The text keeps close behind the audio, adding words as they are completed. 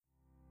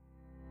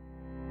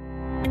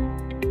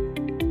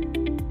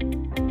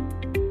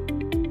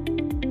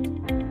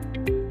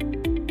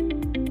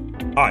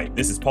Hi,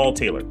 this is Paul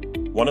Taylor,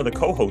 one of the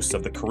co-hosts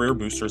of the Career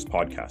Boosters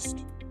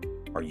podcast.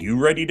 Are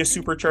you ready to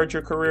supercharge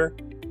your career?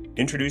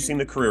 Introducing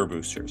the Career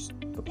Boosters,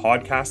 the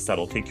podcast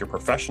that'll take your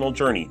professional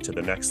journey to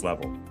the next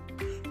level.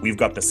 We've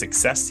got the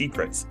success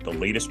secrets, the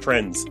latest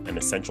trends, and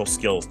essential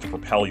skills to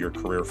propel your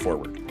career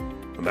forward.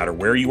 No matter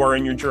where you are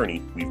in your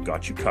journey, we've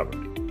got you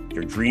covered.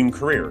 Your dream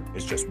career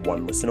is just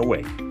one listen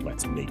away.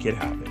 Let's make it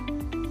happen.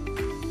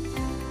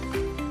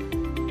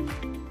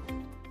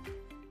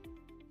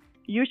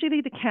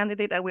 Usually the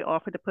candidate that we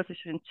offer the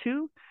position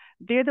to,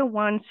 they're the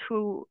ones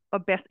who are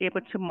best able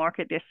to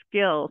market their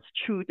skills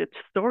through the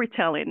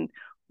storytelling,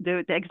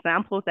 the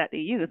examples that they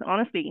use.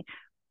 Honestly,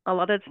 a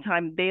lot of the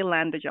time they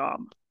land the job.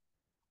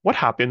 What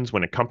happens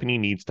when a company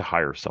needs to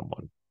hire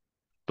someone?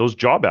 Those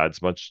job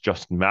ads must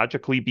just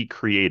magically be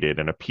created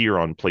and appear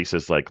on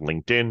places like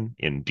LinkedIn,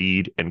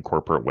 Indeed, and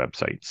corporate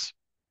websites.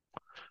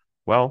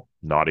 Well,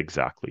 not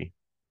exactly.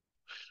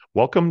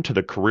 Welcome to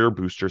the Career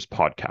Boosters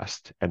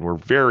podcast, and we're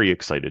very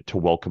excited to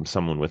welcome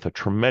someone with a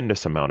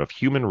tremendous amount of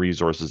human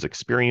resources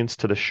experience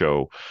to the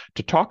show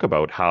to talk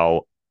about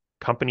how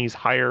companies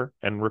hire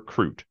and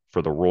recruit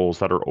for the roles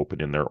that are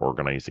open in their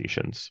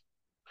organizations.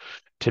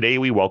 Today,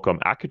 we welcome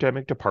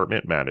Academic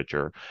Department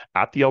Manager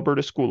at the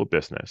Alberta School of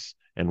Business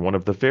and one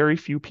of the very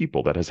few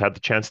people that has had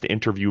the chance to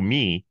interview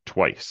me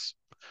twice,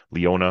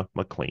 Leona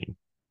McLean.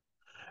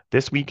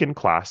 This week in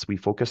class, we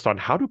focused on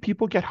how do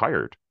people get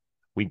hired.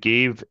 We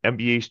gave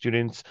MBA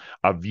students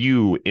a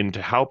view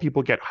into how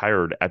people get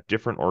hired at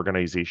different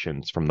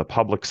organizations from the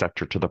public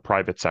sector to the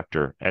private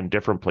sector and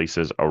different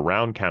places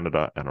around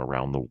Canada and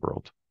around the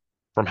world.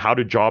 From how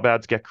do job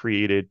ads get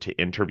created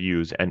to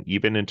interviews and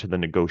even into the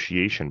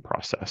negotiation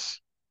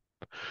process.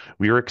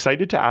 We are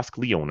excited to ask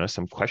Leona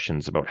some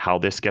questions about how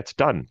this gets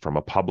done from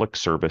a public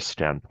service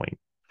standpoint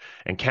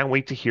and can't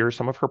wait to hear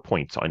some of her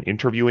points on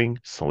interviewing,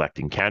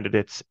 selecting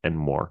candidates, and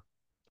more.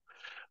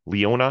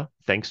 Leona,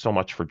 thanks so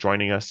much for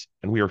joining us,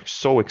 and we are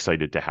so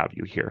excited to have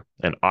you here.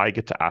 And I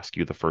get to ask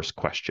you the first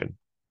question.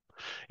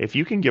 If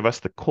you can give us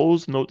the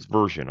closed notes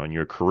version on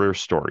your career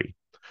story,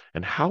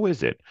 and how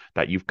is it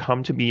that you've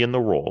come to be in the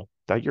role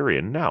that you're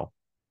in now?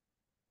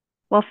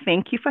 Well,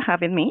 thank you for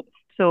having me.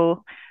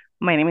 So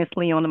my name is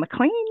Leona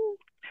McLean.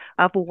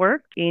 I've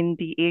worked in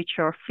the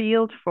HR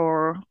field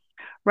for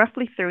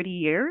roughly 30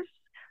 years,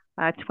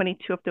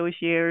 22 of those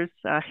years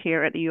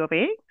here at the U of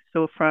A.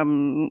 So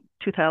from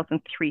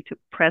 2003 to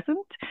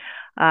present,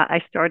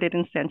 I started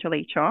in central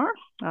HR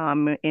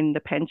in the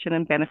pension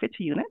and benefits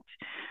unit,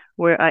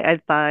 where I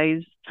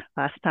advised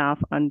staff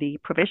on the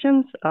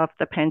provisions of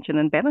the pension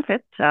and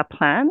benefit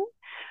plan.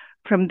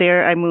 From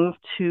there, I moved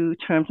to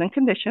terms and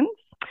conditions.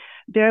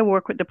 There, I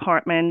work with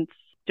departments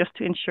just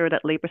to ensure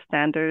that labor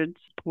standards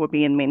were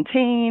being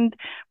maintained,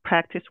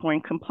 practice were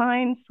in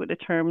compliance with the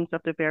terms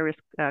of the various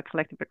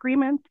collective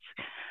agreements.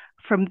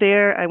 From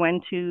there, I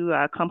went to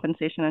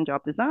compensation and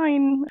job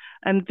design,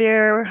 and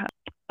there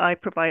I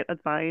provide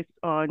advice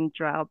on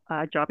job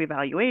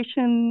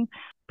evaluation,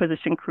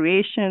 position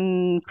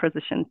creation,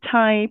 position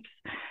types,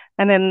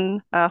 and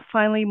then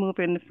finally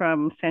moving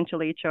from central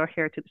HR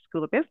here to the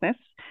School of Business,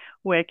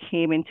 where I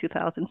came in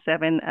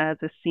 2007 as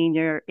a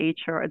senior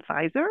HR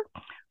advisor.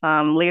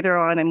 Later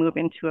on, I moved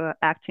into an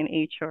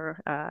acting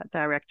HR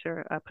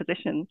director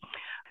position.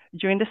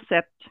 During the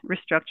SEPT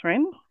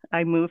restructuring,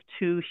 I moved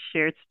to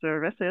shared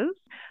services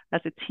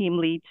as a team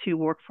lead to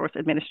workforce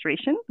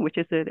administration, which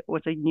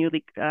was a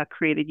newly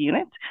created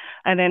unit.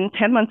 And then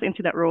 10 months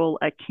into that role,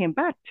 I came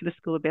back to the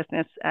School of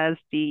Business as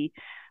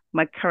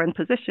my current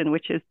position,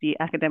 which is the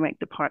academic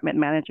department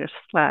manager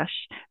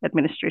 /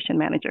 administration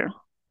manager.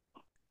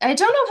 I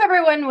don't know if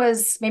everyone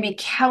was maybe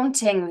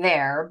counting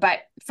there, but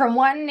from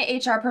one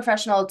HR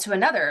professional to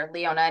another,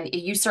 Leona, and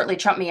you certainly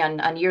trump me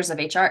on years of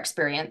HR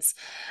experience,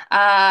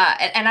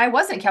 and I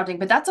wasn't counting,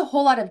 but that's a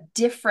whole lot of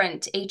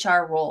different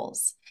HR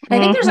roles.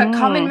 And I think there's a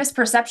common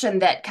misperception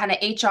that kind of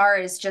HR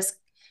is just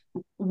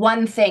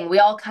one thing. We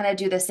all kind of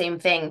do the same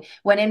thing,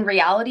 when in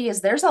reality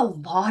there's a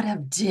lot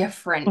of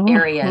different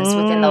areas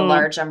within the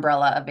large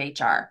umbrella of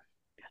HR.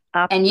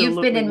 Absolutely. And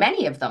you've been in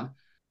many of them.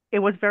 It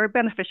was very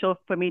beneficial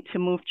for me to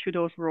move through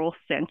those roles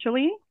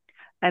centrally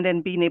and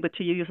then being able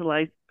to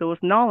utilize those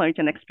knowledge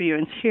and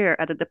experience here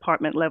at the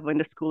department level in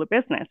the School of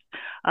Business.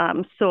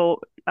 So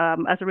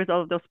as a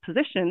result of those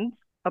positions,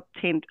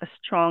 obtained a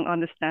strong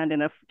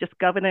understanding of just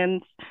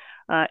governance,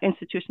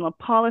 institutional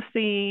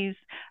policies,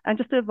 and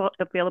just the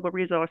available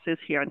resources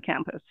here on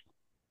campus.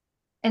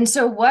 And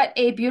so what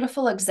a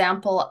beautiful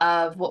example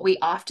of what we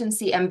often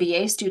see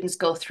MBA students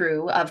go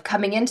through, of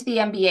coming into the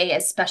MBA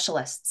as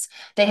specialists.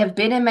 They have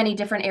been in many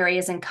different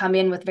areas and come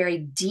in with very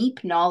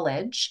deep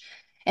knowledge,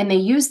 and they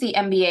use the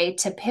MBA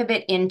to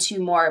pivot into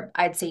more,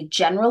 I'd say,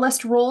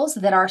 generalist roles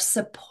that are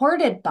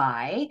supported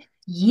by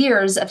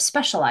years of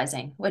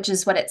specializing, which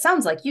is what it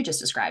sounds like you just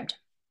described.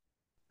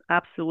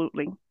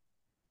 Absolutely.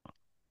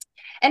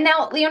 And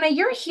now, Leona,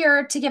 you're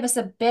here to give us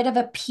a bit of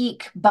a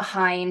peek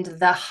behind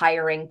the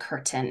hiring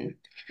curtain.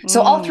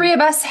 So all three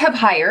of us have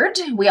hired.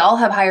 We all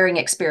have hiring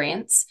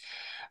experience.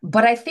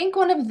 But I think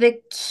one of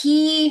the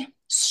key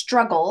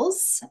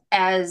struggles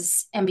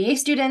as MBA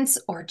students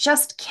or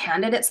just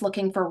candidates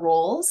looking for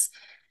roles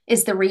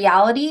is the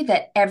reality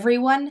that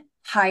everyone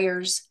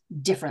hires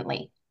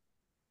differently.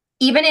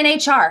 Even in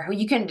HR,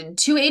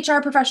 two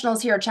HR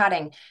professionals here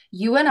chatting,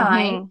 you and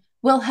I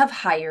will have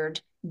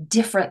hired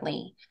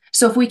differently.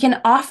 So if we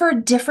can offer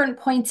different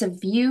points of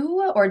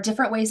view or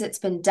different ways it's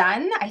been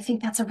done, I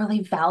think that's a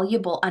really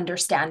valuable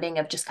understanding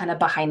of just kind of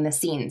behind the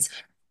scenes.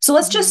 So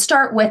let's just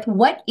start with,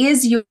 what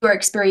is your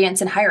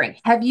experience in hiring?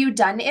 Have you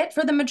done it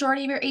for the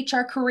majority of your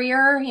HR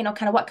career?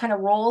 Kind of what kind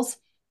of roles?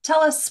 Tell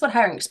us what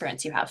hiring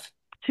experience you have.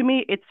 To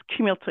me, it's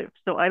cumulative.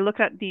 So I look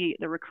at the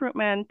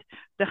recruitment,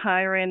 the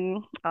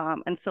hiring,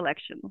 and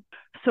selection.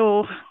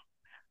 So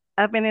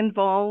I've been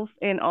involved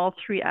in all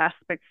three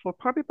aspects for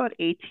probably about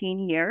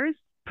 18 years,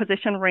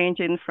 position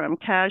ranging from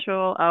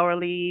casual,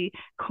 hourly,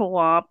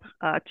 co-op,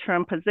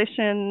 term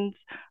positions,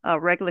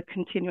 regular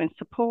continuing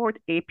support,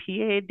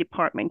 APA,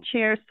 department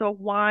chair, so a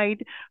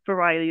wide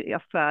variety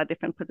of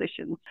different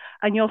positions.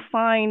 And you'll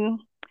find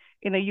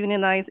in a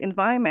unionized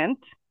environment,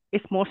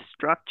 it's more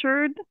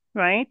structured,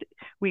 right?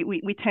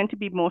 We tend to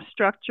be more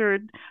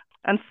structured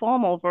and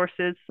formal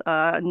versus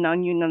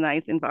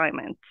non-unionized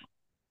environment.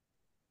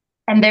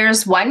 And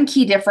there's one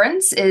key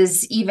difference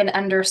is even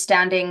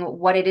understanding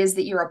what it is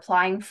that you're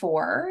applying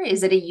for.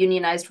 Is it a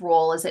unionized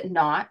role? Is it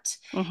not?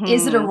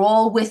 Is it a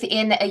role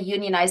within a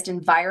unionized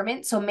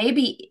environment? So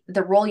maybe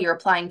the role you're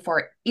applying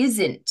for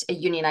isn't a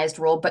unionized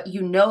role, but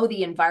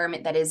the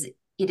environment that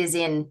it is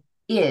in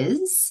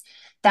is.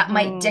 That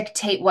might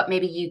dictate what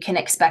maybe you can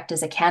expect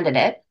as a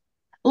candidate.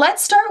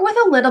 Let's start with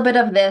a little bit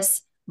of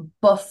this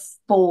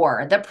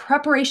before, the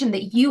preparation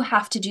that you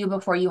have to do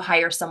before you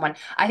hire someone.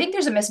 I think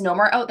there's a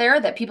misnomer out there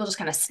that people just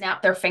kind of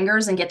snap their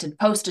fingers and get to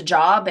post a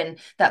job, and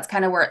that's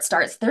kind of where it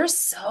starts. There's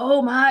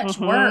so much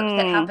work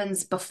that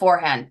happens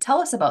beforehand.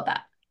 Tell us about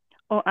that.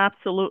 Oh,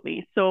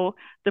 absolutely. So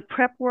the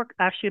prep work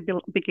actually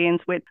begins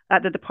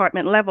at the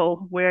department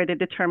level, where they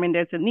determine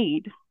there's a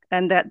need.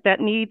 And that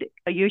need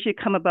usually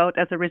come about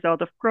as a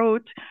result of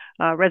growth,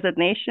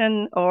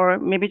 resignation, or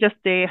maybe just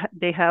they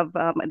have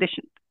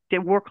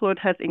their workload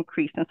has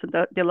increased, and so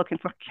they're looking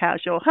for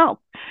casual help.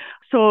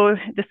 So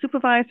the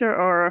supervisor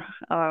or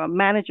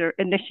manager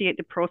initiate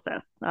the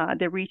process.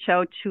 They reach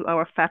out to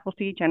our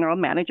faculty general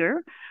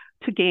manager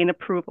to gain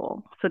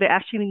approval. So they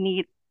actually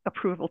need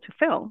approval to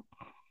fill.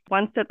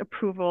 Once that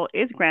approval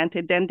is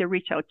granted, then they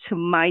reach out to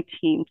my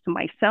team, to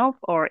myself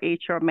or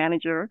HR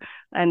manager,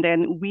 and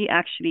then we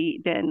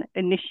actually then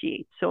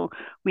initiate. So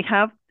we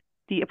have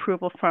the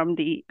approval from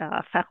the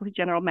faculty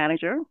general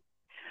manager.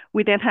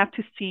 We then have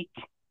to seek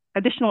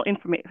additional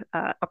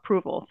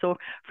approval. So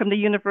from the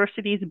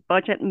university's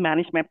budget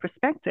management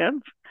perspective,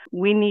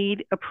 we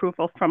need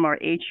approval from our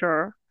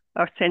HR,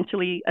 our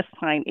centrally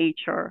assigned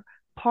HR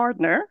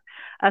partner,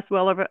 as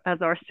well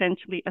as our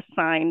centrally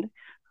assigned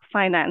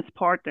finance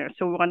partner.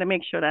 So we want to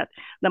make sure that,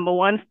 number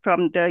one,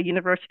 from the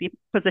university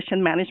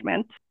position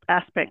management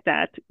aspect,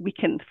 that we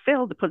can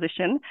fill the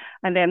position.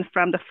 And then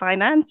from the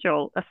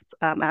financial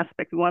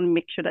aspect, we want to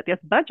make sure that there's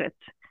budget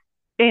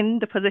in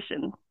the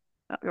position,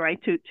 right,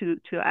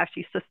 to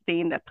actually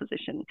sustain that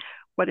position,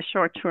 whether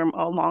short term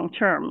or long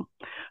term.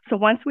 So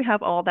once we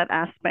have all that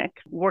aspect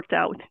worked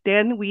out,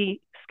 then we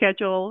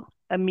schedule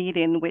a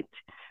meeting with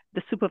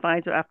the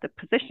supervisor of the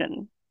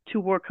position to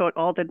work out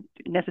all the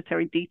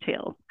necessary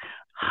details.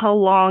 How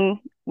long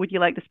would you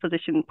like this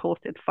position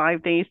posted?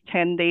 5 days,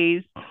 10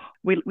 days?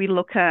 We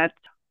look at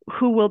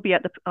who will be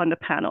on the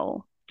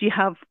panel. Do you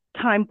have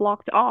time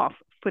blocked off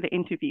for the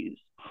interviews?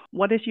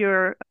 What is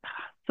your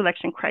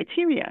selection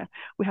criteria?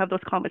 We have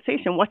those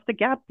conversations. What's the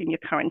gap in your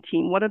current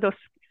team? What are those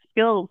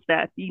skills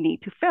that you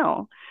need to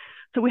fill?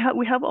 So we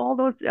have all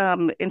those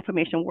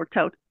information worked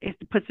out. Is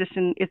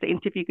the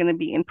interview going to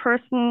be in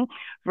person,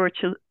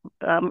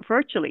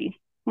 virtually?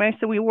 Right,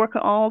 so we work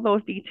on all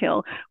those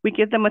details. We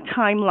give them a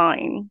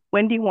timeline.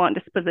 When do you want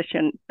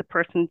the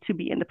person to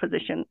be in the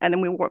position? And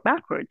then we work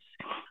backwards.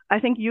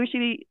 I think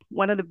usually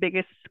one of the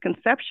biggest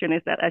conception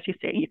is that, as you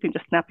say, you can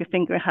just snap your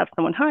finger and have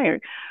someone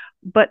hired.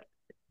 But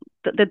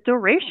the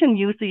duration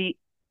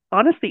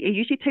honestly, it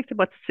usually takes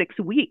about 6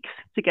 weeks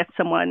to get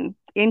someone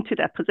into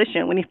that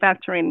position. When you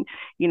factor in,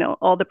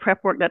 all the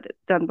prep work that's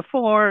done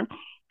before,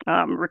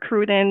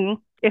 recruiting.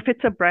 If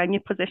it's a brand new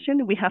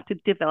position, we have to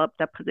develop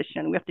that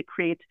position. We have to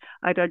create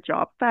either a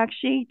job fact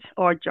sheet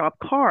or a job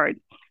card.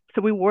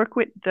 So we work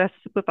with the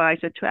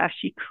supervisor to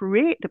actually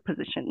create the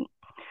position.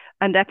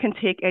 And that can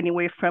take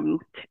anywhere from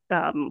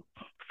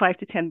 5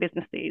 to 10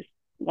 business days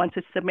once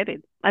it's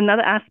submitted.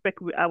 Another aspect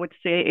I would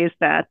say is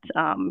that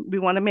we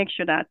want to make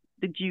sure that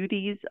the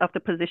duties of the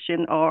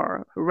position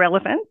are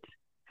relevant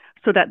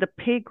so that the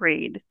pay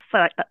grade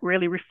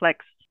really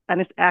reflects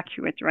and is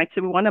accurate, right?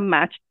 So we want to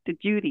match the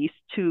duties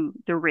to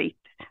the rate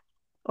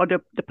or the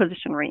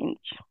position range.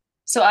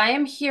 So I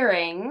am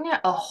hearing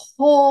a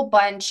whole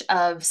bunch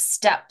of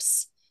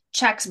steps,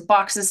 checks,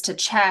 boxes to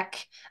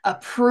check,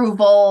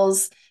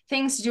 approvals,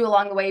 things to do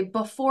along the way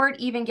before it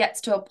even gets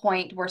to a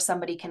point where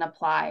somebody can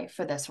apply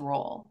for this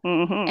role.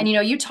 And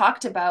you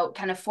talked about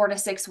kind of 4 to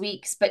 6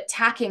 weeks, but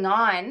tacking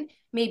on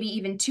maybe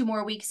even 2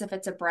 more weeks if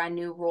it's a brand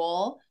new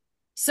role.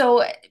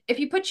 So if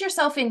you put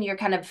yourself in your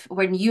kind of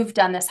when you've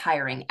done this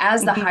hiring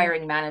as the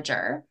hiring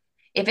manager,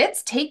 if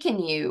it's taken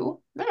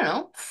you, I don't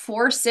know,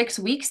 4-6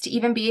 weeks to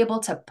even be able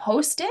to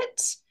post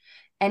it,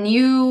 and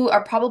you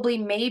are probably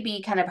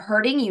maybe kind of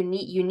hurting, you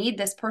need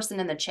this person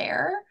in the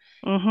chair.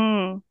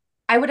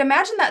 I would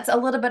imagine that's a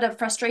little bit of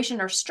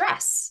frustration or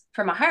stress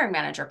from a hiring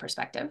manager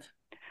perspective.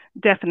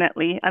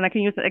 Definitely. And I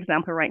can use an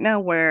example right now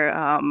where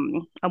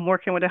I'm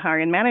working with a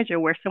hiring manager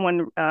where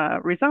someone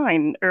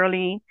resigned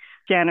early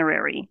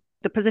January.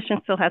 The position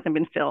still hasn't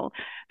been filled.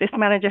 This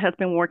manager has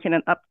been working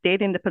on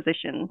updating the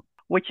position,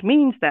 which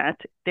means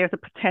that there's a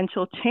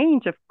potential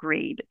change of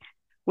grade,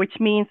 which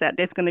means that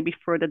there's going to be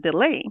further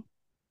delay.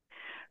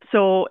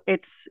 So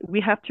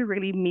we have to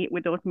really meet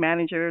with those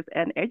managers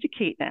and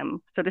educate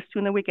them. So the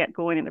sooner we get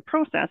going in the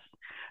process,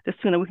 the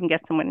sooner we can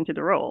get someone into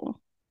the role.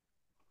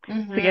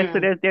 So yes, so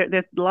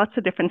there's lots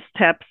of different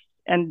steps,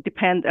 and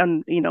depend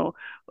on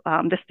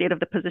the state of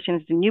the position.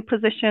 Is the new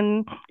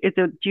position? Is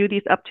the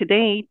duties up to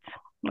date?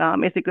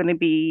 Is it going to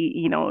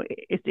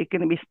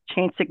be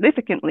changed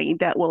significantly?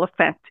 That will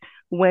affect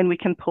when we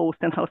can post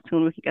and how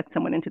soon we can get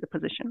someone into the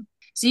position.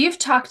 So you've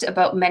talked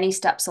about many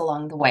steps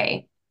along the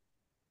way.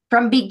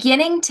 From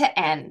beginning to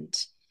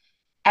end,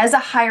 as a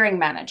hiring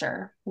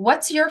manager,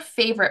 what's your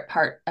favorite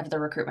part of the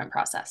recruitment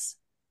process?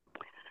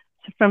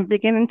 So from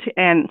beginning to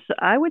end, so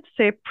I would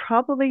say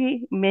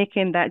probably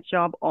making that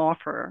job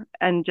offer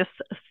and just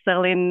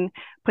selling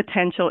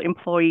potential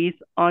employees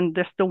on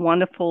just the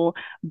wonderful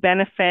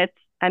benefits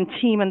and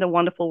team and the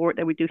wonderful work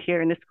that we do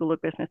here in the School of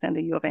Business and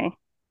the U of A.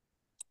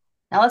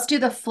 Now let's do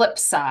the flip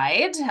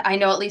side. I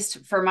know, at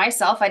least for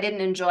myself, I didn't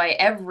enjoy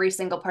every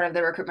single part of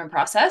the recruitment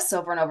process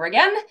over and over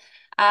again.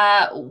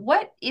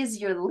 What is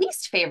your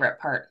least favorite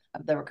part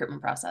of the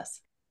recruitment process?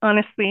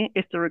 Honestly,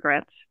 it's the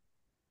regrets.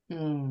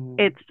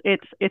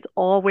 It's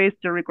always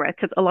the regret,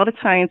 because a lot of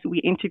times we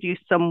interview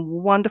some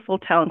wonderful,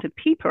 talented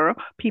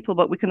people,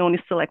 but we can only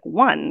select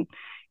one.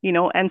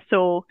 And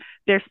so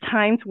there's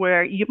times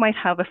where you might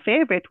have a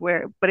favorite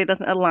but it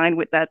doesn't align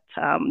with that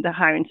the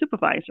hiring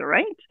supervisor,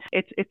 right?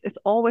 It's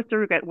always the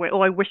regret where,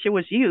 oh, I wish it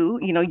was you.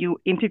 You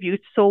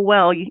interviewed so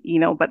well,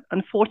 but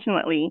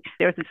unfortunately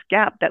there's this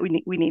gap that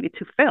we needed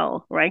to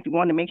fill, right? We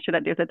want to make sure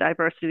that there's a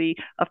diversity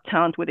of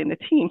talent within the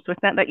team. So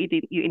it's not that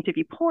you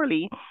interview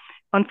poorly.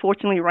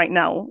 Unfortunately, right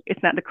now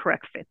it's not the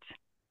correct fit.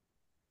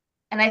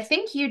 And I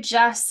think you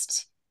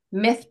just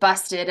myth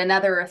busted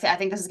I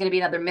think this is going to be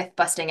another myth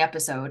busting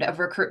episode of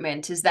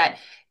recruitment, is that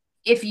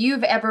if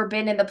you've ever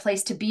been in the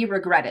place to be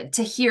regretted,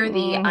 to hear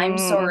the I'm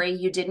sorry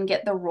you didn't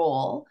get the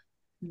role,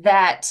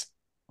 that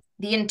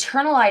the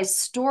internalized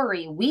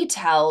story we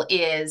tell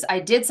is I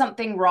did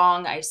something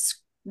wrong, I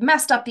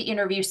messed up the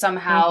interview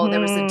somehow,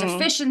 there was a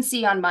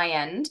deficiency on my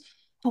end.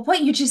 But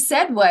what you just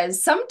said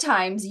was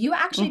sometimes you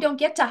actually don't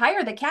get to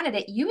hire the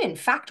candidate you in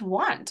fact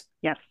want.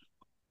 Yes.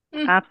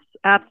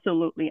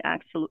 Absolutely.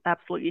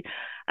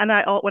 And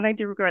when I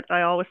do regret,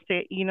 I always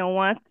say, you know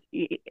what?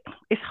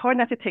 It's hard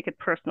not to take it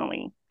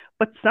personally.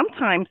 But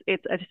sometimes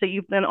it's, as I say,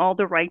 you've done all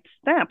the right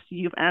steps.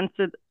 You've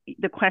answered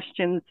the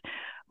questions,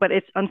 but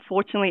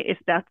unfortunately,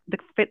 it's that the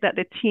fit that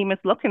the team is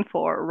looking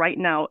for right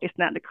now is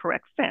not the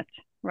correct fit,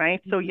 right?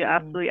 So you're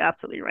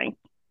absolutely right.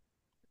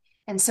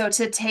 And so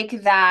to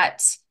take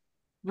that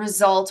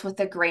result with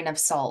a grain of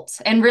salt.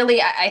 And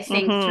really, I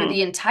think through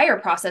the entire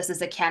process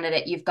as a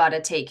candidate, you've got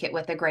to take it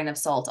with a grain of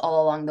salt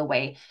all along the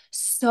way.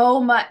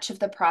 So much of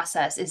the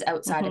process is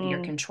outside of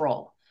your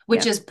control,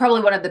 which is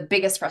probably one of the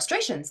biggest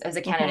frustrations as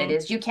a candidate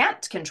is you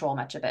can't control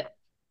much of it.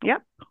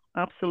 Yep,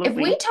 absolutely. If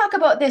we talk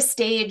about this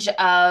stage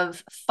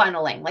of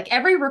funneling, like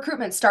every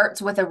recruitment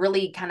starts with a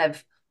really kind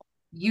of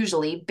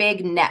usually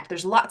big net.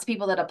 There's lots of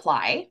people that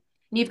apply,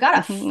 and you've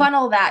got to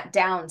funnel that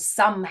down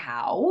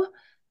somehow.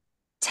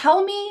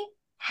 Tell me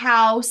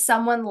how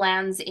someone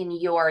lands in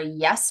your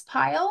yes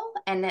pile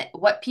and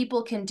what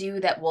people can do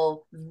that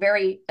will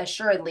very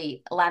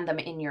assuredly land them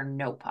in your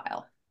no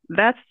pile.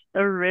 That's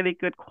a really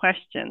good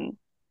question.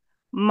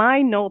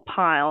 My no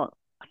pile,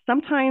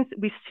 sometimes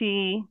we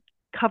see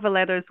cover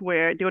letters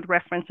where they would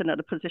reference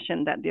another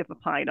position that they've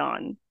applied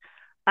on.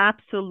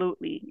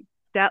 Absolutely.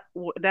 That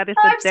is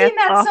I've seen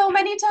that so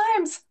many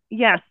times.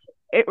 Yes,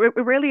 it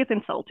really is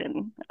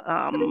insulting.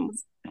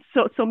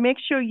 So make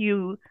sure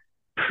you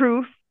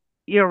proof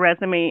your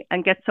resume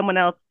and get someone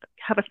else,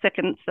 have a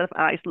second set of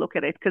eyes look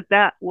at it, because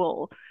that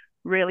will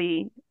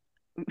really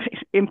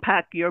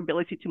impact your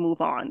ability to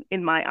move on,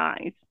 in my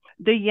eyes.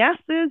 The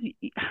yeses,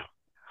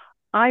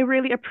 I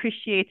really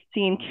appreciate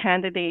seeing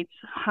candidates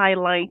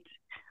highlight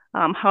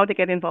how they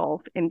get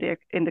involved in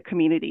the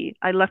community.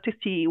 I love to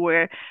see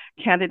where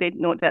candidates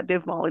know that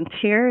they've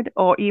volunteered,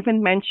 or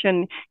even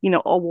mention,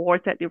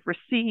 awards that they've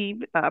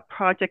received,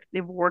 projects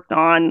they've worked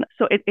on.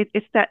 So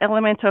it's that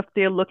element of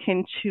they're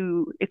looking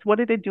to, it's what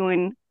are they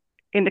doing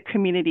in the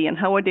community and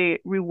how are they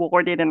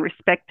rewarded and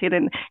respected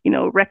and,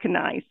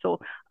 recognized. So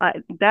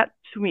that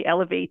to me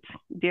elevates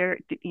their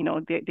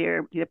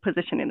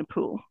position in the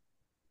pool.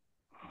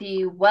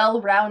 The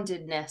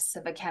well-roundedness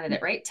of a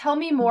candidate, right? Tell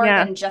me more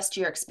than just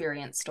your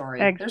experience story.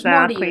 There's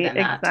more to you than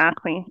that.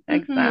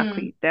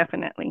 Exactly.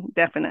 Definitely.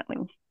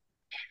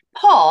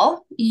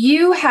 Paul,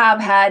 you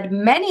have had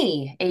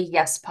many a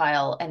yes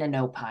pile and a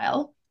no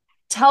pile.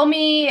 Tell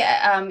me,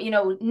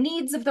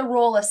 needs of the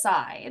role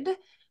aside,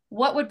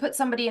 what would put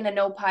somebody in a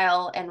no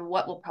pile and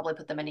what will probably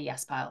put them in a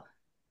yes pile?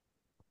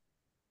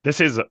 This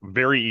is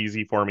very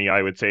easy for me,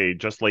 I would say,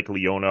 just like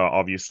Leona,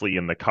 obviously,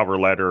 in the cover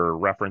letter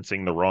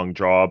referencing the wrong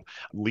job.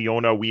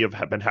 Leona, we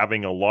have been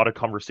having a lot of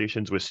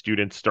conversations with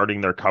students starting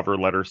their cover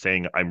letter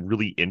saying, I'm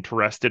really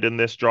interested in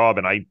this job.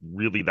 And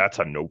that's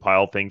a no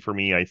pile thing for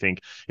me. I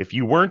think if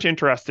you weren't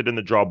interested in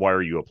the job, why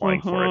are you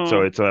applying for it?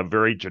 So it's a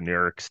very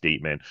generic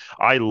statement.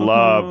 I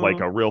love like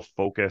a real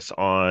focus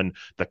on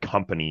the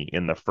company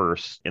in the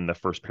first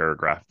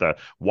paragraph. The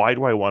why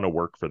do I want to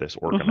work for this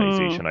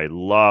organization? I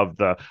love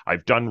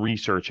I've done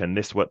research and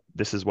this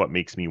is what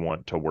makes me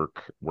want to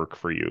work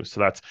for you.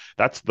 So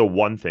that's the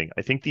one thing.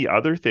 I think the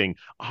other thing,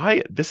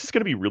 this is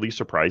going to be really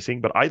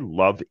surprising, but I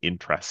love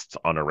interests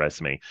on a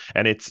resume.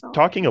 And it's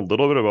talking a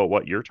little bit about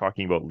what you're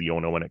talking about,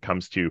 Leona, when it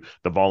comes to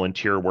the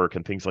volunteer work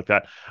and things like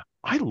that.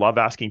 I love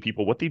asking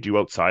people what they do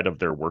outside of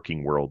their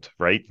working world,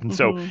 right? And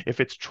so if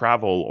it's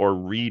travel or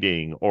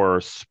reading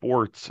or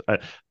sports,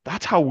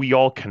 that's how we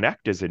all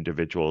connect as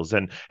individuals.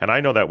 And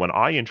I know that when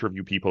I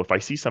interview people, if I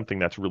see something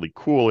that's really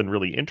cool and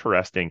really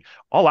interesting,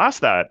 I'll ask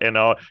that. And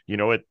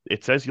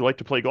it says you like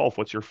to play golf.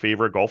 What's your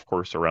favorite golf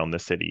course around the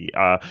city?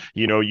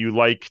 You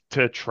like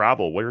to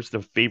travel. Where's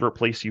the favorite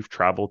place you've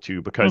traveled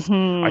to? Because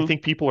I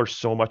think people are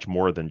so much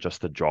more than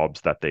just the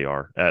jobs that they've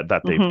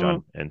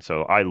done. And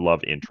so I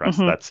love interest.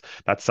 That's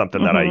something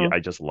that I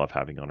just love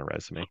having on a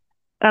resume.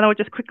 And I would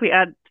just quickly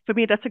add, for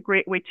me, that's a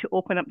great way to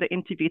open up the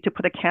interview, to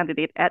put a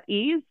candidate at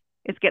ease,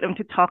 is get them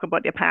to talk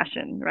about their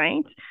passion,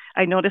 right?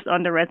 I noticed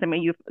on the resume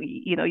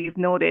you've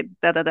noted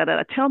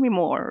tell me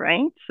more,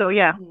 right? So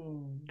yeah,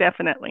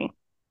 definitely.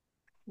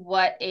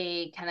 What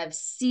a kind of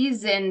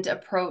seasoned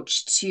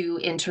approach to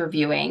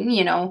interviewing.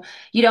 You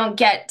don't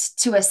get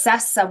to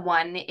assess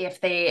someone if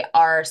they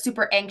are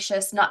super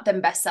anxious, not their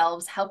best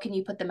selves. How can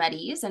you put them at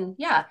ease? And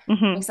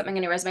make something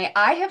in your resume.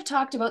 I have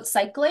talked about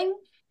cycling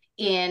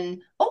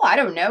in, I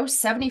don't know,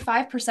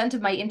 75%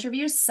 of my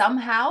interviews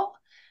somehow.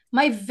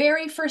 My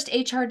very first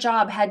HR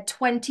job had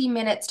 20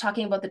 minutes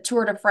talking about the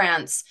Tour de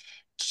France,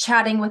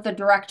 chatting with the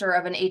director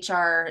of an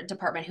HR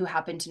department who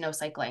happened to know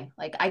cycling.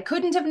 Like, I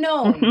couldn't have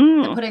known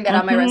that putting that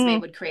on my resume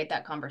would create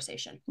that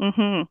conversation.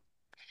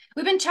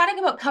 We've been chatting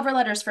about cover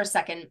letters for a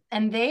second,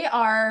 and they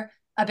are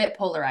a bit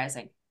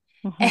polarizing.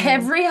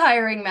 Every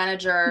hiring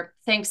manager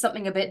thinks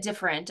something a bit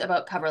different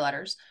about cover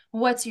letters.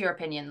 What's your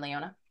opinion,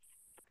 Leona?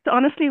 So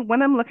honestly,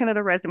 when I'm looking at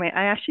a resume,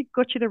 I actually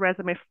go to the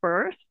resume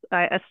first.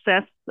 I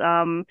assess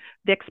the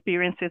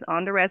experiences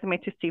on the resume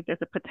to see if there's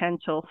a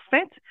potential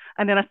fit,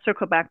 and then I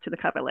circle back to the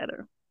cover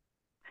letter.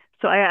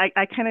 So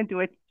I kind of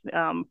do it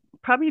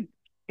probably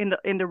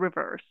in the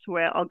reverse,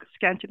 where I'll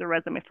scan to the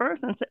resume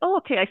first and say,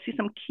 okay, I see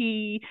some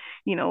key,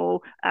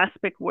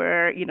 aspect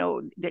where,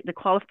 the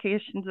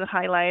qualifications are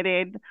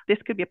highlighted. This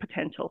could be a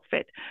potential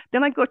fit.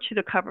 Then I go to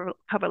the cover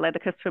letter,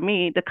 because for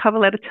me, the cover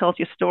letter tells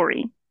your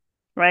story.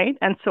 Right.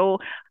 And so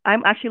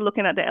I'm actually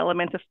looking at the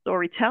element of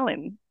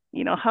storytelling.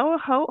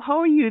 How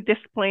are you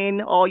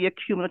displaying all your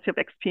cumulative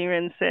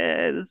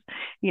experiences?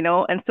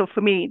 And so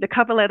for me, the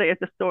cover letter is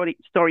the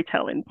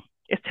storytelling.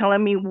 It's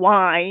telling me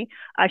why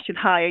I should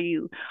hire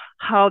you.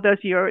 How does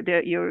your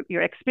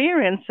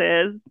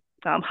experiences,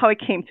 how it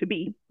came to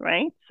be,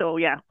 right? So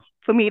yeah,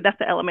 for me, that's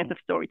the element of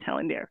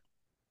storytelling there.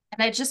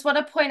 And I just want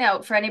to point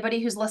out, for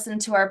anybody who's listened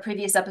to our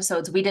previous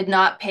episodes, we did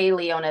not pay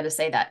Leona to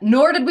say that,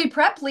 nor did we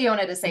prep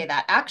Leona to say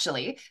that.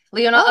 Actually,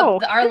 Leona,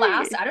 our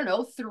last,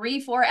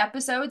 3-4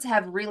 episodes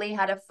have really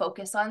had a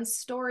focus on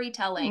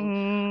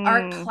storytelling.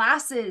 Our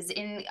classes,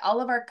 in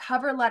all of our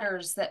cover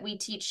letters that we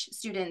teach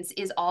students,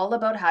 is all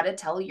about how to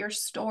tell your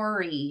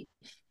story.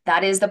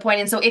 That is the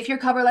point. And so if your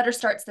cover letter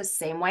starts the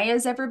same way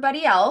as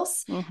everybody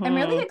else, I'm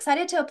really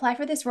excited to apply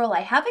for this role. I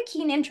have a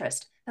keen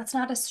interest. That's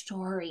not a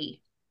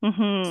story.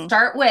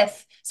 Start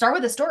with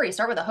a story,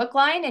 start with a hook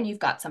line, and you've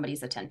got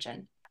somebody's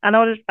attention. And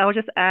I'll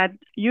just add,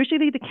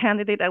 usually the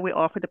candidate that we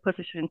offer the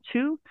position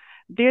to,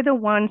 they're the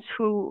ones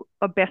who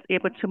are best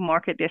able to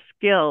market their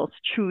skills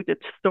through the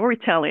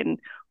storytelling,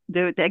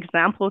 the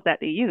examples that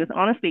they use.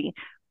 Honestly,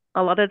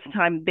 a lot of the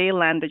time they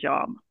land the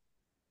job.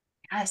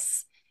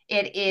 Yes.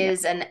 It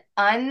is an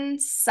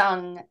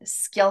unsung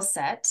skill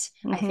set,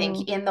 I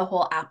think, in the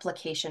whole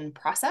application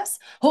process.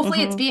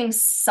 Hopefully it's being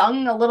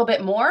sung a little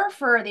bit more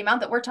for the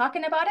amount that we're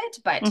talking about it.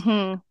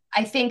 But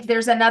I think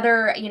there's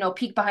another,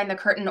 peek behind the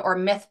curtain or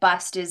myth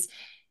bust is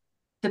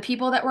the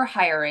people that we're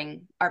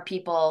hiring are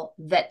people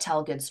that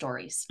tell good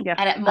stories. Yes,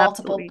 and at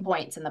multiple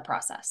points in the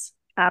process.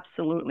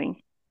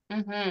 Absolutely.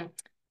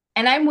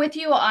 And I'm with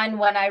you on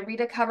when I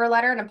read a cover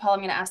letter, and Paul, I'm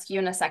going to ask you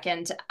in a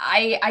second.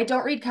 I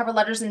don't read cover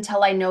letters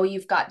until I know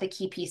you've got the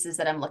key pieces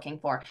that I'm looking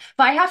for. If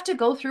I have to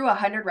go through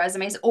 100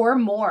 resumes or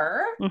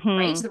more,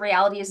 right? So the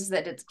reality is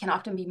that it can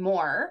often be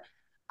more.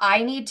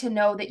 I need to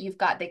know that you've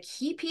got the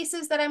key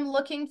pieces that I'm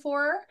looking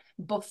for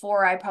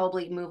before I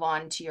probably move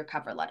on to your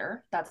cover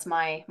letter. That's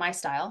my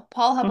style.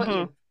 Paul, how about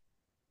you?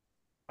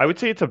 I would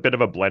say it's a bit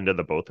of a blend of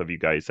the both of you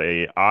guys.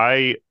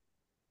 I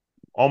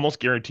almost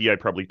guarantee I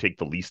probably take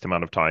the least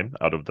amount of time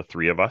out of the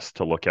three of us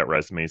to look at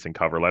resumes and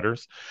cover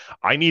letters.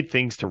 I need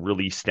things to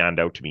really stand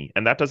out to me.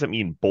 And that doesn't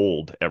mean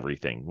bold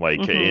everything,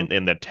 like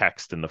in the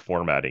text and the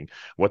formatting.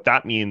 What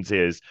that means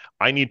is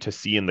I need to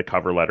see in the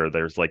cover letter,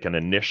 there's like an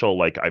initial,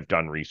 like I've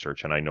done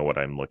research and I know what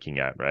I'm looking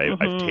at, right?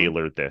 I've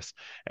tailored this.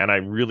 And I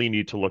really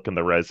need to look in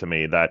the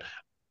resume that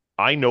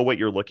I know what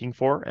you're looking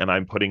for, and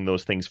I'm putting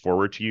those things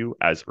forward to you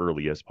as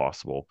early as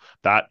possible.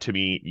 That to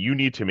me, you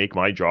need to make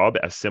my job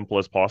as simple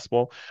as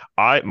possible.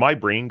 My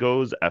brain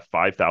goes at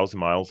 5,000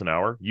 miles an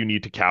hour. You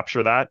need to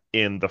capture that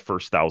in the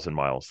first 1,000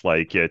 miles.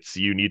 Like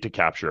you need to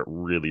capture it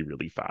really,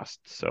 really fast.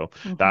 So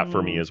that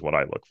for me is what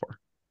I look for.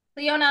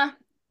 Leona,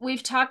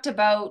 we've talked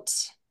about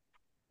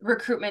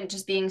recruitment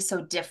just being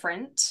so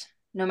different,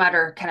 no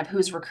matter kind of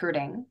who's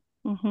recruiting.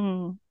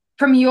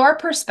 From your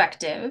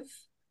perspective,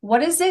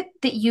 what is it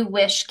that you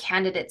wish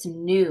candidates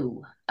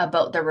knew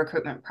about the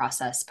recruitment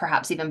process,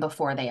 perhaps even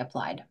before they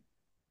applied?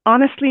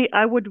 Honestly,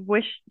 I would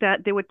wish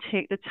that they would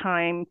take the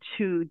time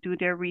to do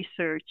their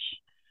research.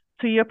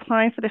 So you're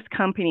applying for this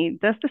company.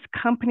 Does this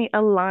company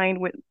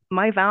align with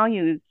my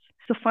values?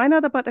 So find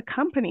out about the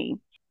company.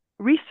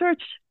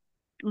 Research,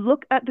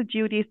 look at the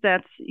duties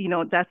that's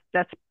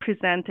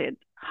presented.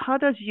 How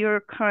does your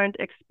current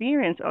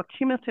experience or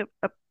cumulative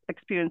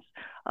experience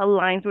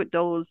aligns with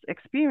those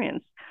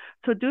experience?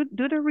 So do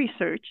the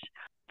research.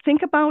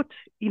 Think about,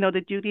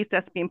 the duties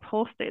that's being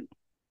posted.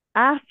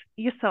 Ask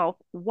yourself,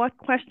 what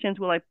questions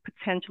will I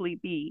potentially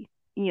be?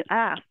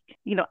 Ask,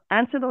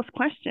 answer those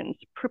questions.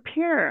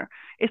 Prepare.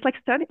 It's like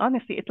study.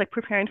 Honestly, it's like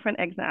preparing for an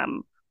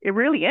exam. It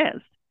really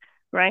is,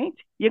 right?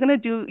 You're gonna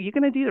do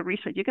the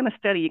research. You're gonna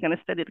study. You're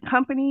gonna study the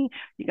company.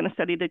 You're gonna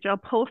study the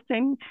job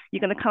posting.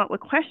 You're gonna come up with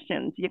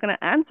questions. You're gonna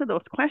answer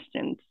those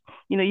questions.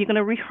 You're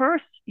gonna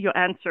rehearse your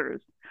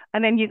answers,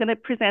 and then you're gonna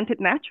present it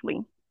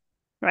naturally,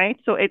 right?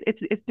 So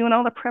it's doing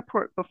all the prep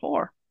work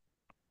before.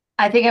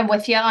 I think I'm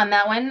with you on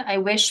that one. I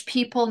wish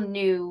people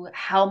knew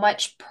how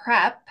much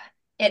prep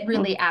it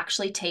really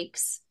actually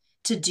takes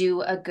to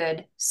do a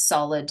good,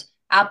 solid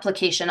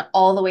application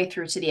all the way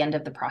through to the end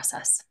of the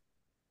process.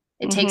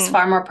 It takes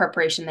far more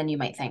preparation than you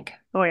might think.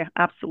 Oh, yeah,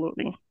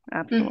 absolutely.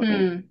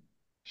 Absolutely.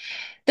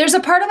 There's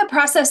a part of the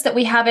process that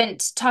we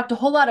haven't talked a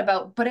whole lot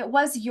about, but it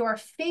was your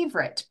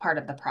favorite part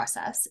of the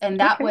process, and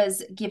that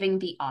was giving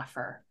the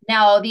offer.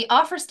 Now, the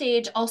offer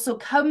stage also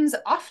comes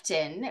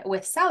often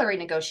with salary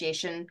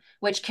negotiation,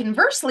 which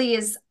conversely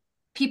is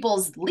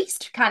people's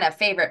least kind of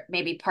favorite,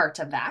 maybe part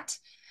of that.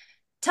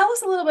 Tell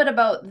us a little bit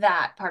about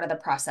that part of the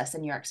process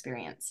in your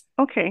experience.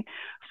 Okay.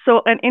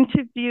 So an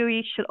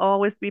interviewee should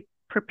always be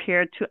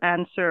prepared to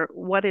answer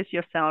what is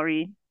your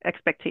salary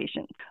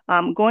expectation.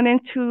 Going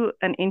into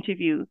an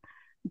interview,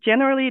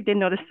 generally they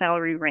know the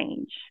salary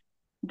range.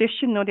 They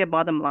should know their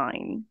bottom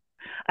line.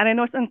 And I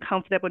know it's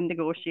uncomfortable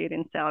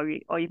negotiating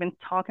salary or even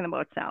talking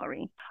about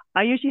salary.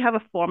 I usually have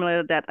a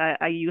formula that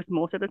I use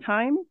most of the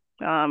time.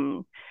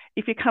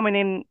 If you're coming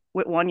in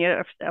with 1 year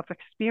of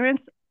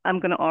experience, I'm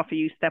going to offer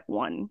you step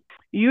one.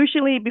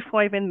 Usually,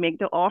 before I even make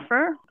the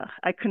offer,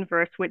 I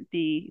converse with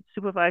the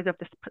supervisor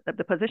of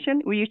the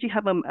position. We usually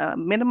have a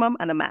minimum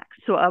and a max.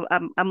 So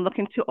I'm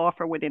looking to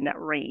offer within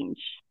that range.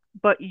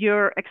 But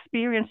your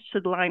experience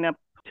should line up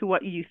to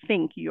what you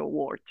think you're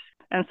worth.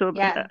 And so,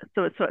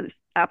 so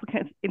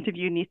applicants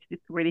interview needs to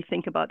really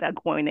think about that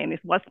going in. Is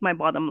what's my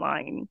bottom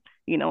line?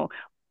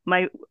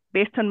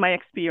 Based on my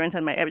experience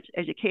and my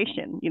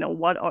education,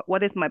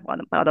 what is my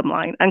bottom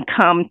line, and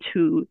come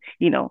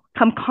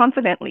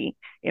confidently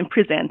in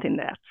presenting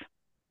that.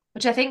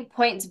 Which I think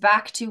points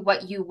back to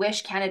what you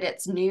wish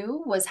candidates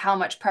knew was how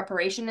much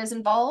preparation is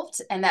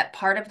involved, and that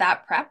part of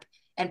that prep,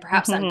 and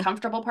perhaps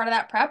uncomfortable part of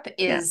that prep,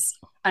 is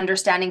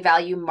understanding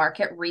value,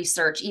 market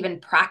research, even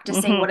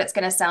practicing what it's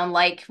going to sound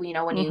like,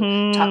 when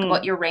you talk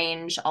about your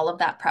range, all of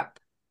that prep.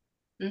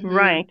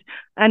 Right.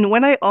 And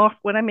when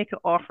I make an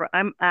offer,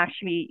 I'm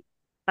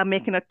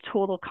making a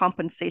total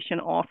compensation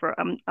offer.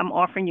 I'm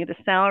offering you the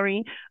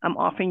salary, I'm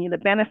offering you the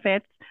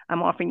benefits,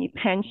 I'm offering you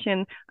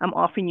pension, I'm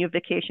offering you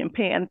vacation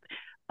pay. And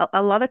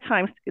a lot of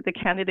times the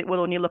candidate will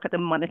only look at the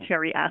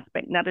monetary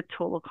aspect, not the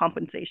total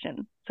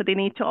compensation. So they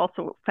need to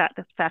also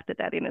factor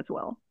that in as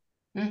well.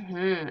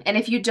 And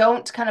if you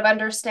don't kind of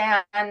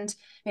understand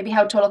maybe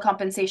how total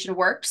compensation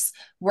works,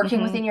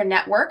 working within your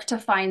network to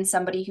find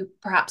somebody who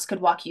perhaps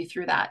could walk you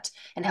through that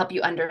and help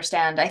you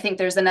understand. I think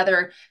there's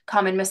another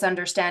common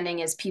misunderstanding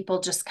is people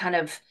just kind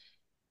of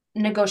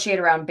negotiate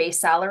around base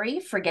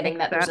salary, forgetting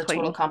that there's a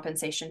total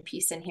compensation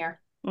piece in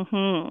here.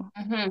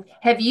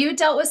 Have you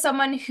dealt with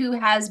someone who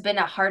has been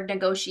a hard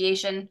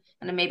negotiation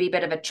and maybe a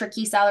bit of a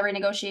tricky salary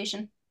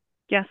negotiation?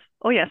 Yes.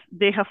 Oh, yes.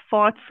 They have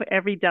fought for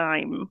every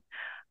dime.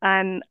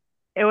 And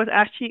it was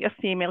actually a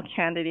female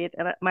candidate,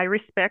 and my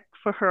respect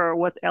for her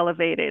was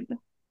elevated.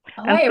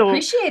 Oh, I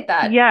appreciate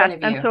that point of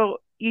view. And so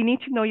you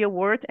need to know your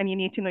worth, and you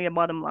need to know your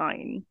bottom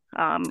line.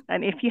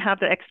 And if you have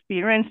the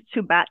experience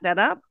to back that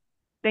up,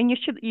 then you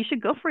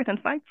should go for it and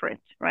fight for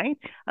it, right?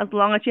 As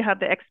long as you have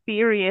the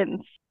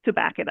experience to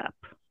back it up.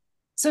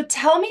 So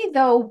tell me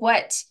though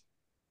what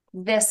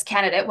this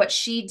candidate, what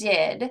she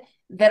did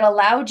that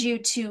allowed you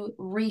to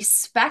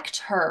respect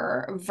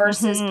her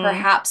versus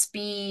perhaps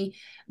be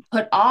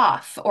put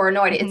off or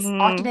annoyed. It's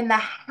often in the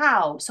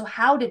how. So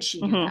how did she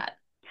do that?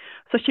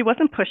 So she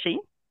wasn't pushy.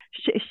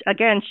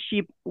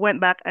 She went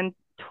back and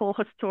told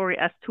her story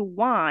as to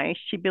why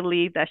she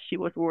believed that she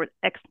was worth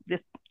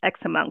this X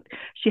amount.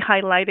 She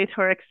highlighted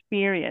her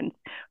experience,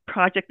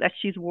 project that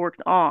she's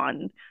worked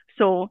on.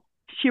 So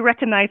she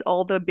recognized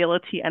all the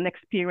ability and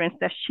experience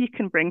that she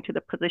can bring to the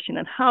position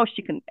and how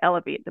she can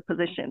elevate the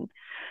position.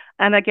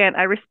 And again,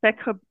 I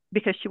respect her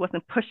because she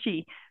wasn't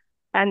pushy.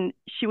 And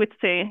she would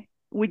say,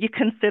 would you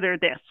consider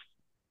this?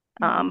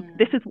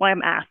 This is why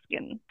I'm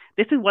asking.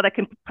 This is what I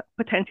can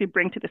potentially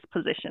bring to this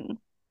position.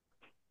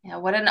 Yeah,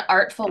 what an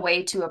artful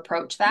way to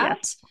approach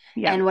that.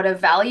 Yes. And what a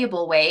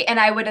valuable way. And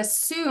I would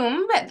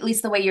assume, at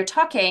least the way you're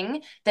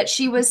talking, that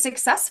she was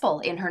successful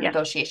in her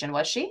negotiation,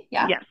 was she?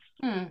 Yeah. Yes.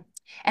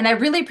 And I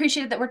really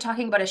appreciated that we're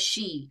talking about a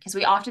she, because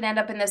we often end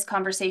up in this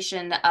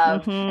conversation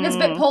of, and it's a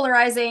bit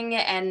polarizing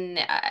and,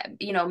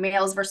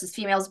 males versus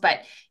females, but,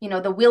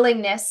 the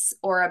willingness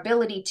or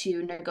ability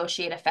to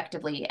negotiate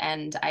effectively.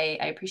 And I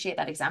appreciate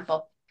that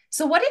example.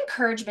 So what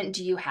encouragement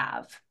do you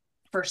have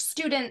for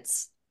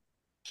students,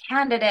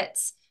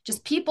 candidates,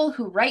 just people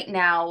who right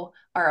now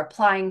are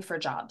applying for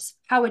jobs?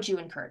 How would you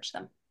encourage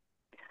them?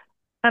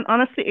 And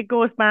honestly, it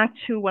goes back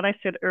to what I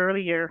said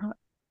earlier.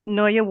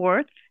 Know your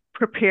worth.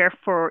 Prepare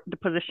for the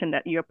position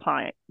that you're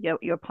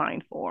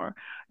applying for.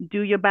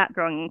 Do your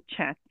background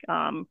check.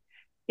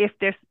 If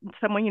there's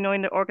someone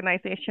in the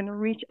organization,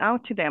 reach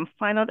out to them.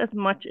 Find out as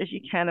much as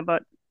you can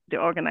about the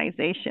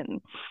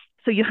organization.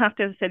 So you have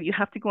to, as I said, you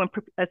have to go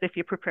as if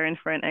you're preparing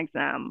for an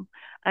exam.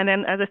 And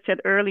then, as I said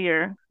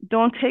earlier,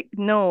 don't take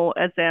no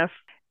as if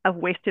I've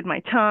wasted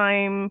my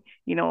time.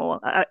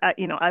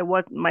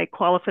 My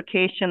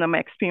qualification or my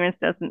experience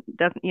doesn't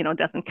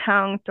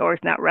count or is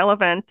not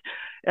relevant.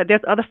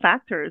 There's other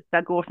factors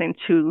that goes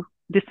into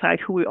decide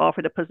who we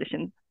offer the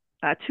position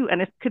to,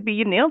 and it could be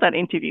you nailed that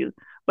interview,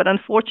 but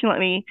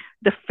unfortunately,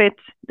 the fit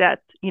that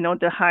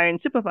the hiring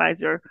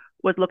supervisor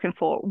was looking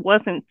for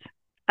wasn't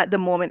at the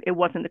moment. It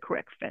wasn't the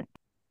correct fit.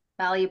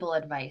 Valuable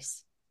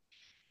advice.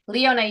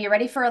 Leona, you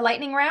ready for a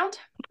lightning round?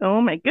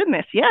 Oh my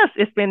goodness. Yes,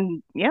 this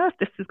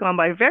has gone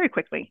by very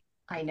quickly.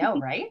 I know,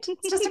 right?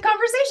 It's just a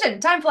conversation.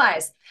 Time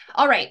flies.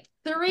 All right.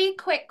 3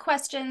 quick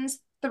questions,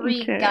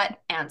 3 gut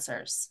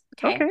answers.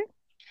 Okay.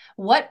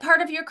 What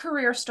part of your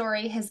career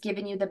story has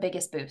given you the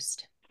biggest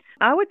boost?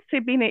 I would say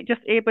being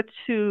just able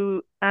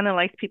to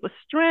analyze people's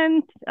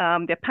strengths,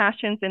 their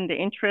passions and their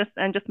interests,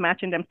 and just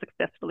matching them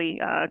successfully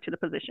to the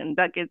position.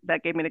 That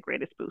gave me the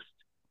greatest boost.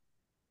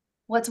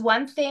 What's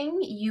one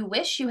thing you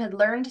wish you had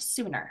learned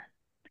sooner?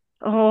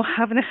 Oh,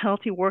 having a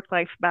healthy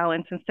work-life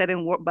balance and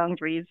setting work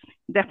boundaries.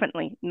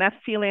 Definitely. Not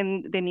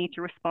feeling the need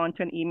to respond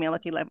to an email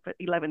at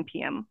 11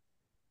 p.m.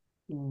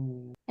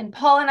 And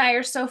Paul and I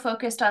are so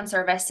focused on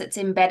service, it's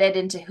embedded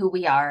into who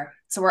we are.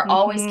 So we're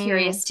always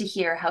curious to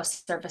hear how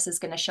service is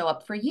going to show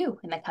up for you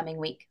in the coming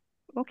week.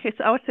 Okay,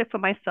 so I would say for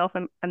myself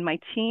and my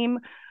team,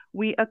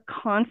 we are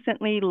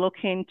constantly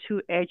looking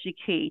to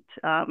educate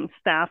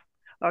staff,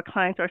 our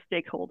clients, our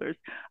stakeholders.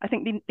 I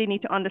think they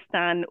need to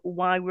understand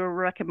why we're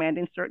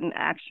recommending certain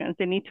actions.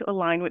 They need to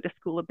align with the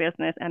School of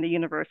Business and the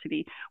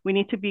university. We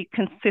need to be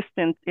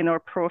consistent in our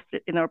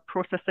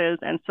processes.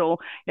 And so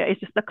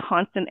it's just a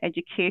constant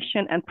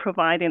education and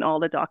providing all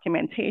the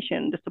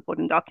documentation, the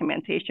supporting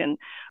documentation,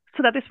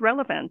 so that it's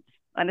relevant.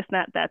 And it's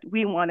not that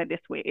we want it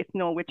this way. It's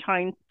no, we're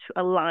trying to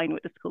align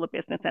with the School of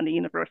Business and the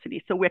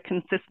university. So we're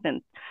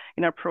consistent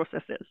in our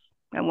processes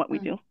and what we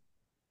do.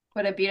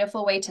 What a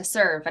beautiful way to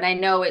serve. And I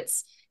know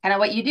it's kind of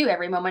what you do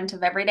every moment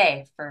of every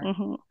day.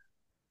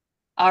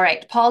 All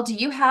right, Paul, do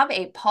you have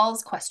a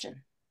Paul's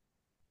question?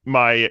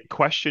 My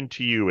question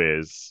to you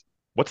is,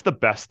 what's the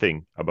best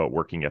thing about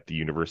working at the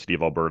University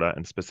of Alberta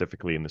and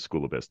specifically in the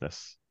School of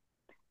Business?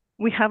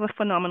 We have a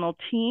phenomenal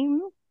team.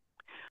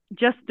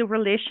 Just the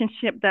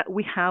relationship that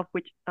we have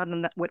with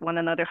one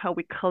another, how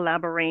we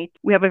collaborate.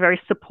 We have a very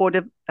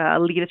supportive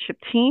leadership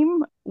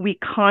team. We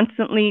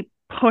constantly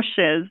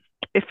pushes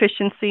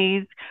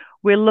efficiencies.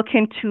 We're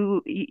looking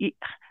to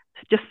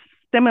just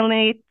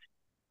stimulate,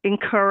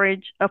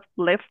 encourage,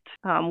 uplift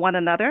one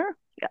another.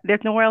 There's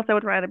nowhere else I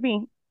would rather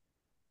be.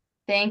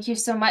 Thank you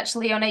so much,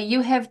 Leona.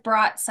 You have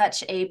brought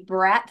such a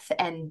breadth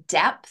and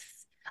depth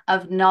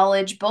of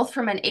knowledge, both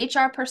from an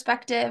HR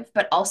perspective,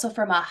 but also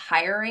from a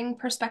hiring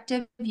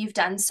perspective. You've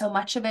done so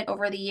much of it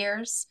over the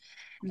years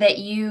that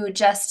you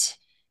just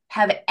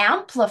have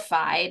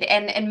amplified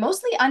and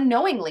mostly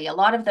unknowingly a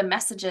lot of the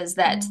messages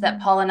that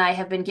Paul and I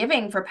have been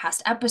giving for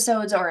past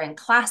episodes or in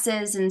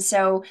classes. And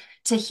so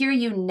to hear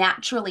you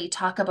naturally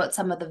talk about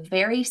some of the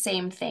very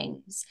same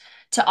things,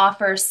 to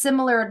offer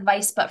similar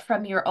advice, but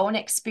from your own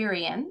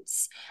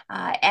experience,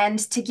 and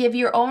to give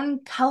your own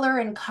color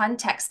and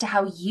context to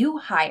how you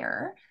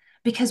hire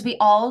because we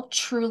all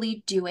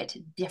truly do it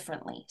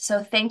differently.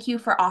 So thank you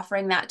for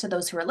offering that to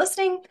those who are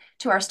listening,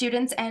 to our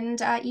students,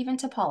 and even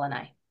to Paul and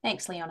I.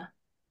 Thanks, Leona.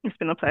 It's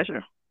been a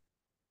pleasure.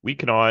 We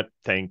cannot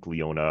thank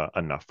Leona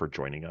enough for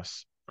joining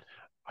us.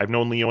 I've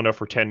known Leona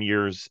for 10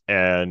 years,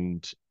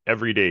 and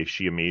every day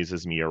she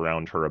amazes me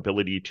around her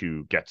ability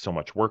to get so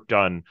much work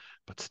done,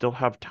 but still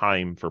have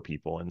time for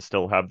people and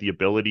still have the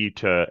ability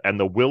to and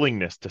the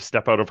willingness to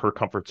step out of her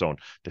comfort zone.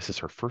 This is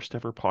her first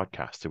ever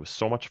podcast. It was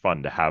so much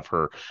fun to have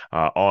her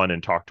on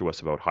and talk to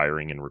us about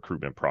hiring and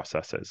recruitment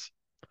processes.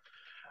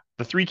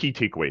 The 3 key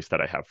takeaways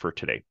that I have for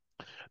today.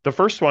 The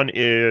first one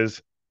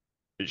is,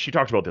 she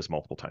talked about this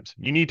multiple times.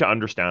 You need to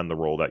understand the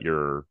role that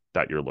you're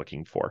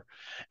looking for.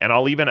 And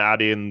I'll even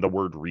add in the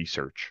word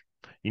research.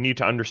 You need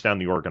to understand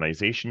the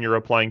organization you're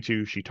applying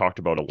to. She talked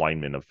about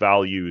alignment of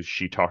values.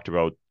 She talked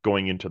about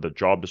going into the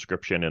job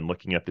description and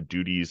looking at the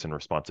duties and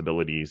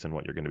responsibilities and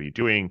what you're going to be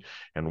doing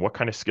and what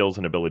kind of skills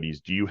and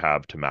abilities do you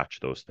have to match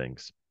those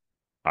things.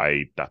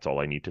 That's all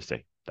I need to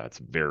say. That's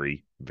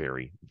very,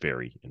 very,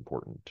 very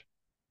important.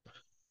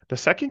 The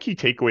second key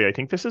takeaway, I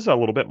think this is a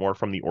little bit more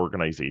from the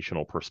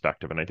organizational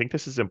perspective, and I think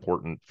this is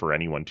important for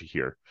anyone to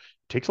hear. It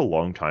takes a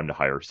long time to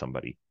hire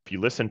somebody. If you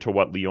listen to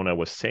what Leona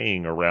was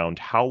saying around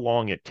how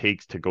long it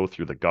takes to go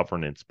through the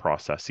governance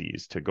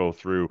processes, to go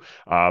through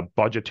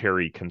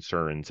budgetary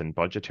concerns and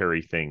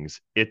budgetary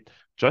things, it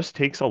just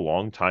takes a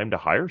long time to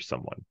hire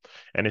someone.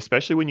 And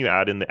especially when you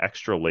add in the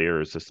extra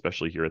layers,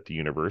 especially here at the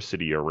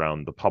university,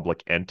 around the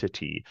public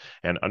entity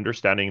and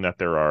understanding that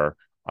there are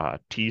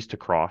T's to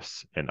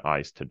cross and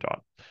I's to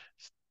dot.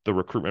 The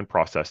recruitment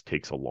process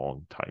takes a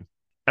long time.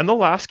 And the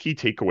last key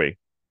takeaway,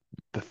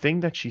 the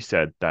thing that she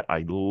said that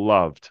I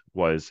loved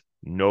was,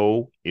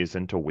 no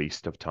isn't a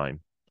waste of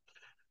time.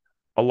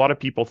 A lot of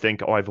people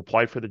think, oh, I've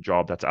applied for the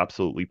job. That's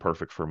absolutely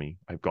perfect for me.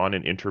 I've gone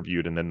and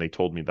interviewed, and then they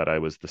told me that I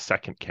was the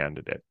second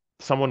candidate.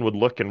 Someone would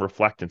look and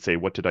reflect and say,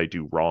 what did I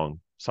do wrong?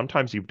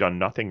 Sometimes you've done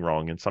nothing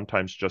wrong, and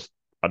sometimes just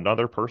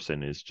another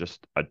person is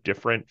just a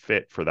different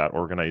fit for that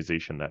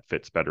organization that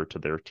fits better to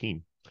their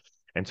team.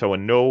 And so a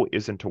no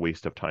isn't a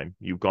waste of time.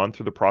 You've gone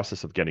through the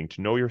process of getting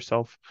to know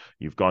yourself.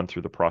 You've gone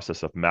through the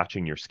process of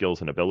matching your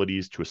skills and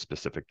abilities to a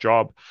specific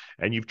job,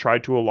 and you've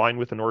tried to align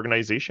with an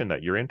organization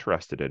that you're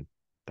interested in.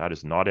 That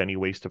is not any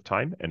waste of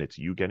time, and it's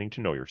you getting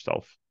to know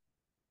yourself.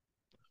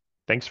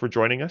 Thanks for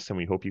joining us, and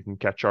we hope you can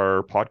catch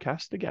our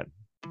podcast again.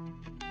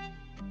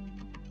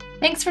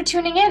 Thanks for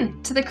tuning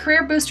in to the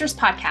Career Boosters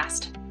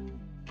podcast.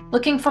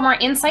 Looking for more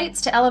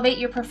insights to elevate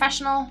your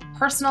professional,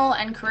 personal,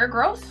 and career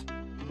growth?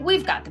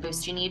 We've got the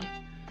boost you need.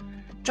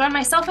 Join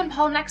myself and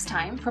Paul next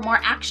time for more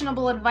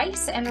actionable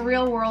advice and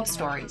real-world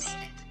stories.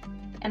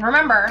 And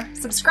remember,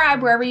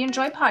 subscribe wherever you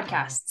enjoy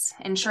podcasts,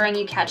 ensuring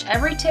you catch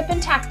every tip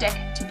and tactic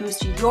to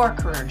boost your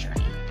career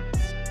journey.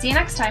 See you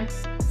next time.